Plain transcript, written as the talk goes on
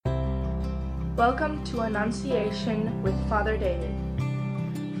Welcome to Annunciation with Father David.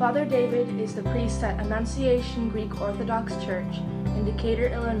 Father David is the priest at Annunciation Greek Orthodox Church in Decatur,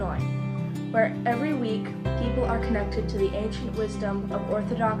 Illinois, where every week people are connected to the ancient wisdom of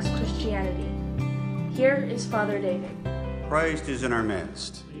Orthodox Christianity. Here is Father David. Christ is in our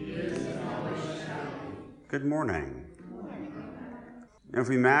midst. Good morning. If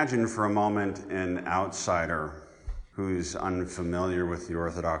we imagine for a moment an outsider who's unfamiliar with the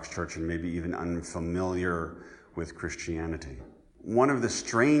Orthodox Church and maybe even unfamiliar with Christianity, one of the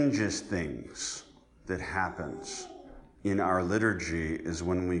strangest things that happens in our liturgy is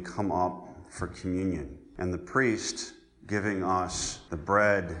when we come up for communion and the priest giving us the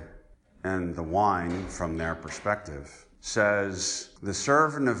bread and the wine from their perspective says, "The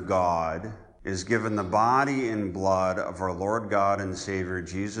servant of God is given the body and blood of our Lord God and Savior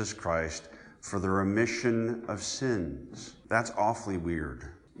Jesus Christ for the remission of sins." That's awfully weird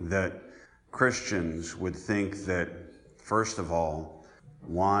that Christians would think that, first of all,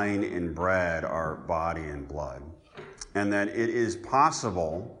 wine and bread are body and blood, and that it is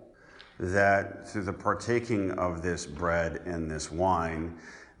possible that through the partaking of this bread and this wine,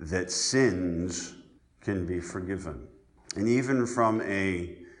 that sins can be forgiven. And even from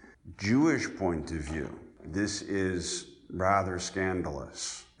a Jewish point of view, this is rather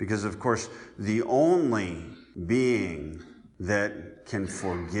scandalous. Because, of course, the only being that can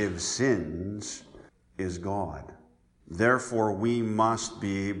forgive sins is God. Therefore, we must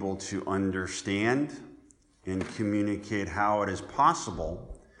be able to understand and communicate how it is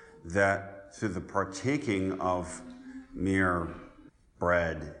possible that through the partaking of mere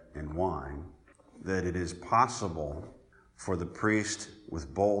bread and wine, that it is possible for the priest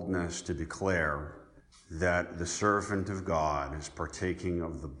with boldness to declare that the servant of God is partaking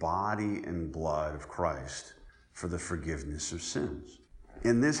of the body and blood of Christ for the forgiveness of sins.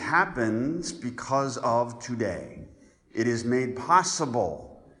 And this happens because of today. It is made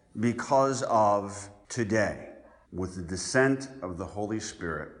possible because of today, with the descent of the Holy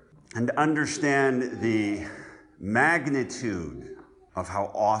Spirit. And to understand the magnitude of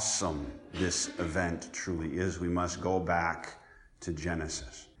how awesome this event truly is, we must go back to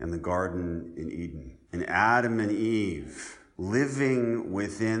Genesis and the Garden in Eden, and Adam and Eve living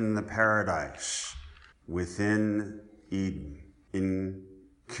within the paradise, within Eden, in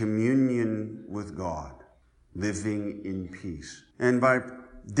communion with God, living in peace. And by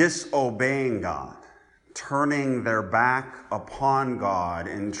disobeying God, turning their back upon God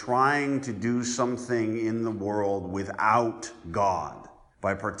and trying to do something in the world without God,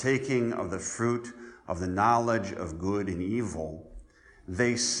 by partaking of the fruit of the knowledge of good and evil,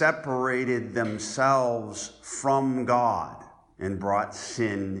 they separated themselves from God and brought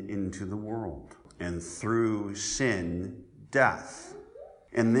sin into the world. And through sin, death.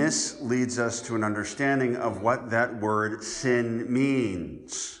 And this leads us to an understanding of what that word sin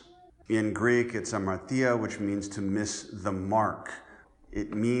means. In Greek, it's amartia, which means to miss the mark.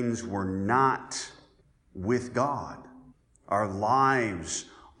 It means we're not with God. Our lives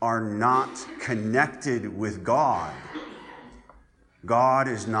are not connected with God. God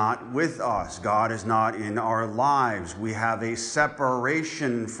is not with us. God is not in our lives. We have a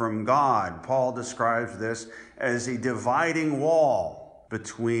separation from God. Paul describes this as a dividing wall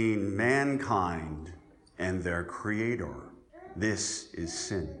between mankind and their Creator. This is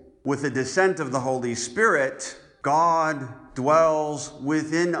sin. With the descent of the Holy Spirit, God dwells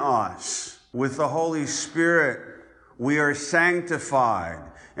within us. With the Holy Spirit, we are sanctified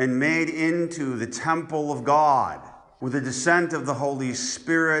and made into the temple of God. With the descent of the Holy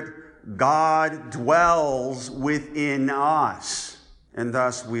Spirit, God dwells within us. And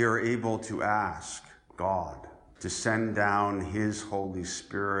thus we are able to ask God to send down His Holy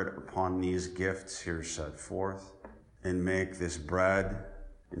Spirit upon these gifts here set forth and make this bread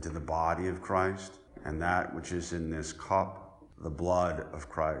into the body of Christ, and that which is in this cup, the blood of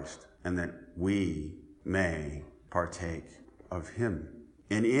Christ, and that we may partake of Him.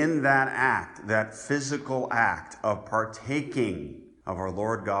 And in that act, that physical act of partaking of our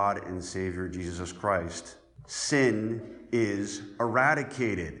Lord God and Savior Jesus Christ, sin is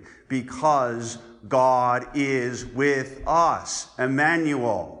eradicated because God is with us.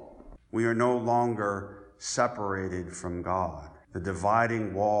 Emmanuel. We are no longer separated from God. The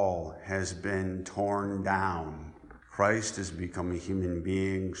dividing wall has been torn down. Christ has become a human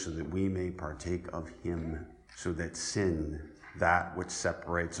being so that we may partake of Him, so that sin, that which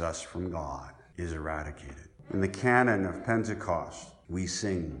separates us from God, is eradicated. In the canon of Pentecost, we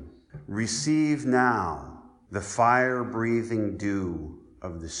sing, "Receive now the fire-breathing dew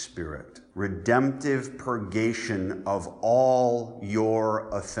of the Spirit, redemptive purgation of all your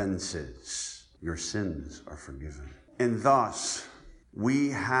offenses." your sins are forgiven. And thus, we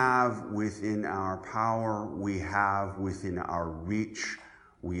have within our power, we have within our reach,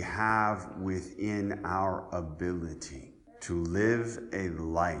 we have within our ability to live a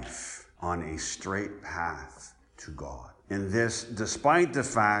life on a straight path to God. And this, despite the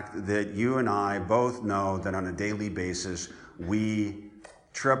fact that you and I both know that on a daily basis, we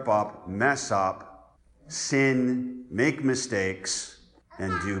trip up, mess up, sin, make mistakes,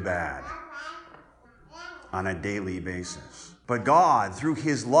 and do bad on a daily basis. But God, through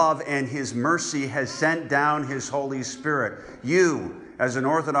his love and his mercy, has sent down his Holy Spirit. You, as an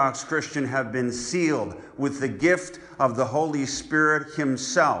Orthodox Christian, have been sealed with the gift of the Holy Spirit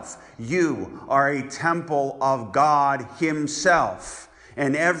himself. You are a temple of God himself.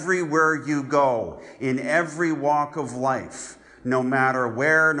 And everywhere you go, in every walk of life, no matter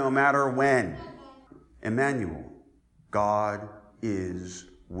where, no matter when, Emmanuel, God is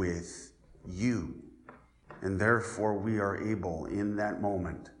with you. And therefore we are able, in that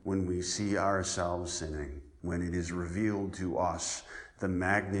moment when we see ourselves sinning, when it is revealed to us the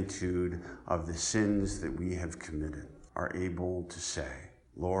magnitude of the sins that we have committed, are able to say,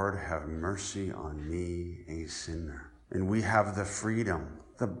 Lord, have mercy on me, a sinner. And we have the freedom,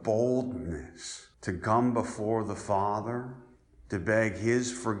 the boldness to come before the Father, to beg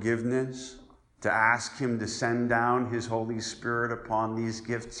his forgiveness, to ask him to send down his Holy Spirit upon these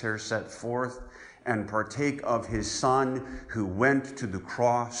gifts here set forth, and partake of his Son who went to the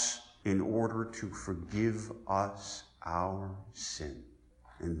cross in order to forgive us our sin.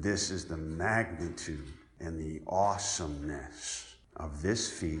 And this is the magnitude and the awesomeness of this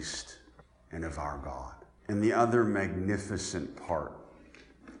feast and of our God. And the other magnificent part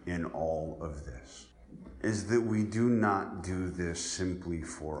in all of this is that we do not do this simply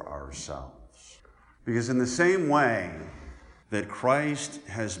for ourselves. Because in the same way that Christ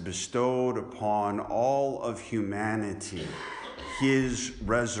has bestowed upon all of humanity his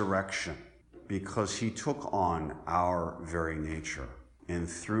resurrection, because he took on our very nature, and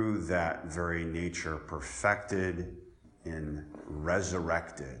through that very nature perfected and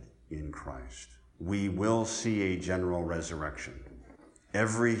resurrected in Christ, we will see a general resurrection.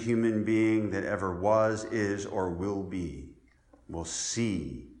 Every human being that ever was, is, or will be will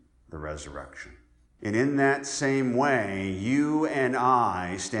see the resurrection. And in that same way, you and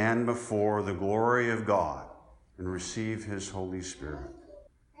I stand before the glory of God and receive his Holy Spirit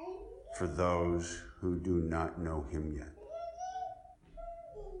for those who do not know him yet.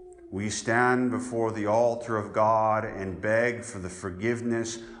 We stand before the altar of God and beg for the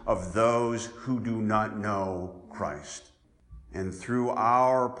forgiveness of those who do not know Christ. And through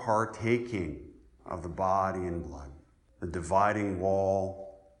our partaking of the body and blood, the dividing wall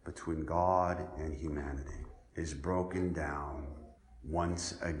between God and humanity is broken down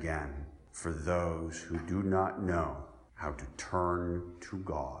once again for those who do not know how to turn to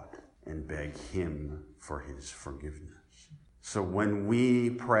God and beg him for his forgiveness. So when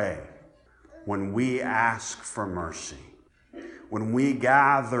we pray, when we ask for mercy, when we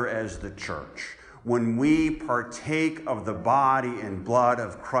gather as the church, when we partake of the body and blood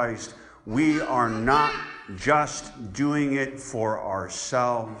of Christ, we are not just doing it for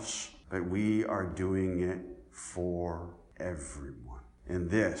ourselves, but we are doing it for everyone. And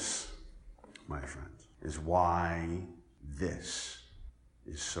this, my friends, is why this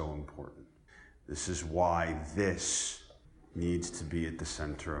is so important. This is why this needs to be at the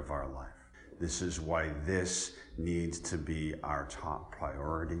center of our life. This is why this needs to be our top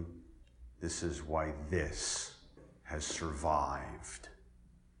priority. This is why this has survived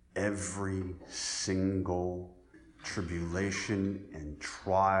every single tribulation and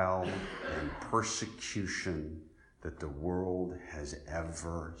trial and persecution that the world has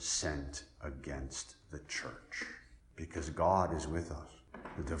ever sent against the church. Because God is with us.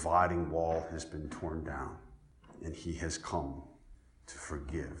 The dividing wall has been torn down, and he has come to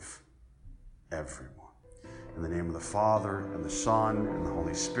forgive everyone. In the name of the Father, and the Son, and the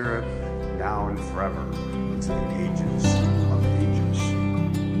Holy Spirit, now and forever, into the ages of